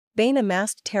Bane, a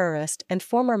masked terrorist and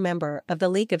former member of the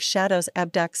League of Shadows,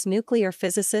 abducts nuclear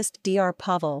physicist Dr.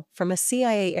 Pavel from a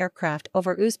CIA aircraft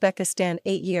over Uzbekistan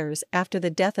 8 years after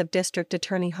the death of District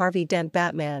Attorney Harvey Dent.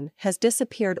 Batman has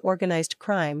disappeared. Organized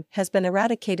crime has been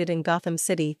eradicated in Gotham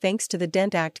City thanks to the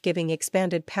Dent Act, giving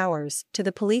expanded powers to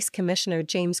the police commissioner.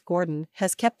 James Gordon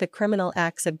has kept the criminal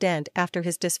acts of Dent after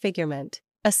his disfigurement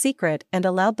a secret and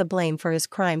allowed the blame for his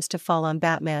crimes to fall on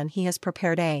Batman. He has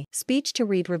prepared a speech to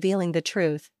read revealing the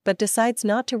truth, but decides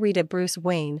not to read it. Bruce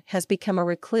Wayne has become a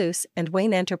recluse and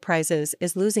Wayne Enterprises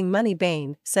is losing money.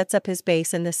 Bane sets up his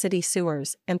base in the city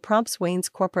sewers and prompts Wayne's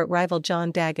corporate rival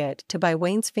John Daggett to buy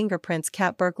Wayne's fingerprints.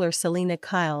 Cat burglar Selina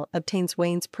Kyle obtains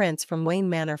Wayne's prints from Wayne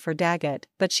Manor for Daggett,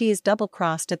 but she is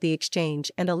double-crossed at the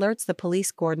exchange and alerts the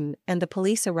police. Gordon and the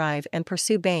police arrive and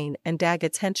pursue Bane and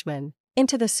Daggett's henchmen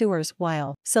into the sewers,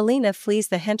 while Selina flees.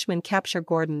 The henchmen capture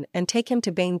Gordon and take him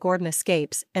to Bane. Gordon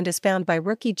escapes and is found by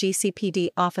rookie GCPD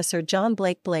officer John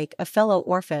Blake. Blake, a fellow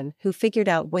orphan who figured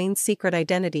out Wayne's secret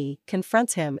identity,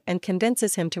 confronts him and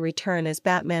convinces him to return as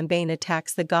Batman. Bane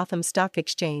attacks the Gotham Stock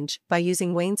Exchange by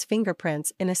using Wayne's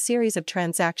fingerprints in a series of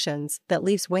transactions that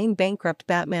leaves Wayne bankrupt.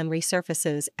 Batman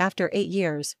resurfaces after 8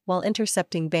 years while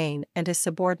intercepting Bane and his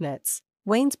subordinates.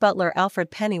 Wayne's butler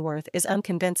Alfred Pennyworth is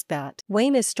unconvinced that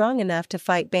Wayne is strong enough to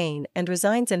fight Bane and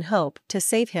resigns in hope to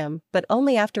save him, but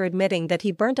only after admitting that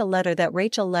he burnt a letter that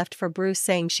Rachel left for Bruce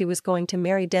saying she was going to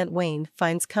marry Dent. Wayne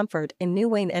finds comfort in new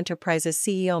Wayne Enterprises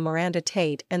CEO Miranda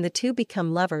Tate and the two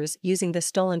become lovers using the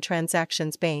stolen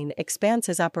transactions. Bane expands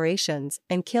his operations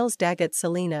and kills Daggett.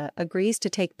 Selina agrees to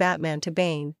take Batman to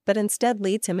Bane, but instead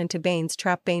leads him into Bane's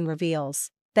trap. Bane reveals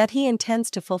that he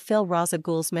intends to fulfill Ra's al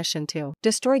Ghul's mission to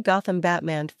destroy Gotham.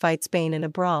 Batman fights Bane in a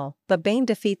brawl, but Bane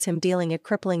defeats him, dealing a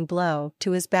crippling blow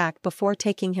to his back before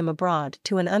taking him abroad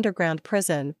to an underground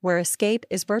prison where escape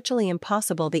is virtually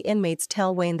impossible. The inmates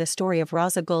tell Wayne the story of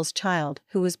Ra's al Ghul's child,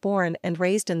 who was born and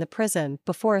raised in the prison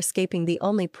before escaping, the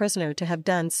only prisoner to have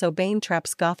done so. Bane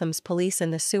traps Gotham's police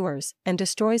in the sewers and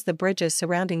destroys the bridges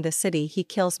surrounding the city. He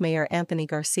kills Mayor Anthony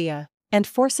Garcia and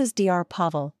forces Dr.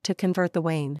 Pavel to convert the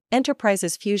Wayne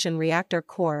Enterprises fusion reactor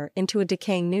core into a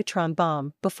decaying neutron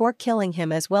bomb before killing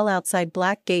him as well. Outside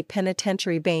Blackgate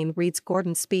Penitentiary, Bane reads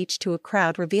Gordon's speech to a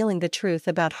crowd revealing the truth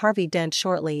about Harvey Dent.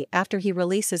 Shortly after he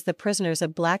releases the prisoners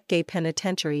of Blackgate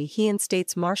Penitentiary, he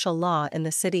instates martial law in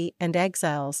the city and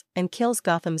exiles and kills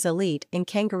Gotham's elite in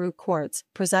kangaroo courts,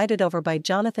 presided over by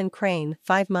Jonathan Crane.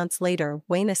 5 months later,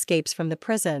 Wayne escapes from the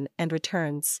prison and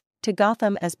returns to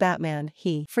Gotham as Batman.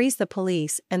 He frees the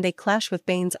police and they clash with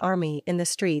Bane's army in the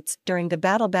streets. During the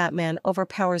battle, Batman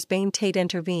overpowers Bane. Tate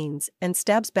intervenes and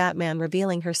stabs Batman,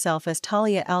 revealing herself as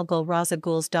Talia al Ghul, Ra's al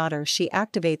Ghul's daughter. She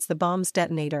activates the bomb's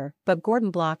detonator, but Gordon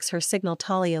blocks her signal.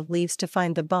 Talia leaves to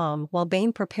find the bomb while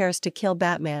Bane prepares to kill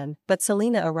Batman, but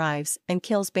Selina arrives and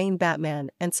kills Bane. Batman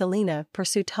and Selina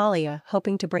pursue Talia,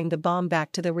 hoping to bring the bomb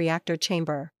back to the reactor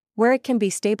chamber where it can be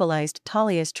stabilized.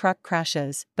 Talia's truck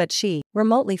crashes, but she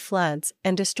remotely floods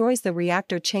and destroys the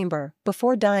reactor chamber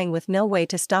before dying with no way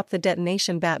to stop the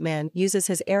detonation. Batman uses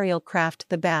his aerial craft,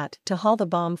 the Bat, to haul the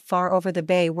bomb far over the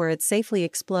bay where it safely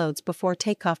explodes before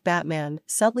takeoff. Batman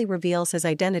subtly reveals his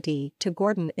identity to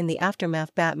Gordon. In the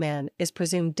aftermath, Batman is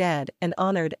presumed dead and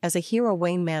honored as a hero.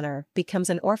 Wayne Manor becomes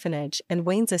an orphanage and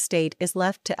Wayne's estate is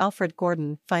left to Alfred.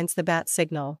 Gordon finds the Bat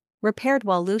signal repaired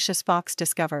while Lucius Fox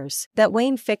discovers that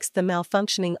Wayne fixed the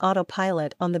malfunctioning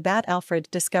autopilot on the Bat. Alfred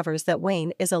discovers that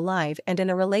Wayne is alive and in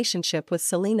a relationship with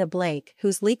Selina Blake,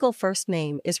 whose legal first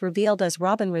name is revealed as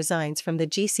Robin. Resigns from the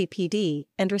GCPD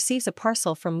and receives a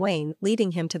parcel from Wayne,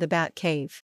 leading him to the Bat Cave.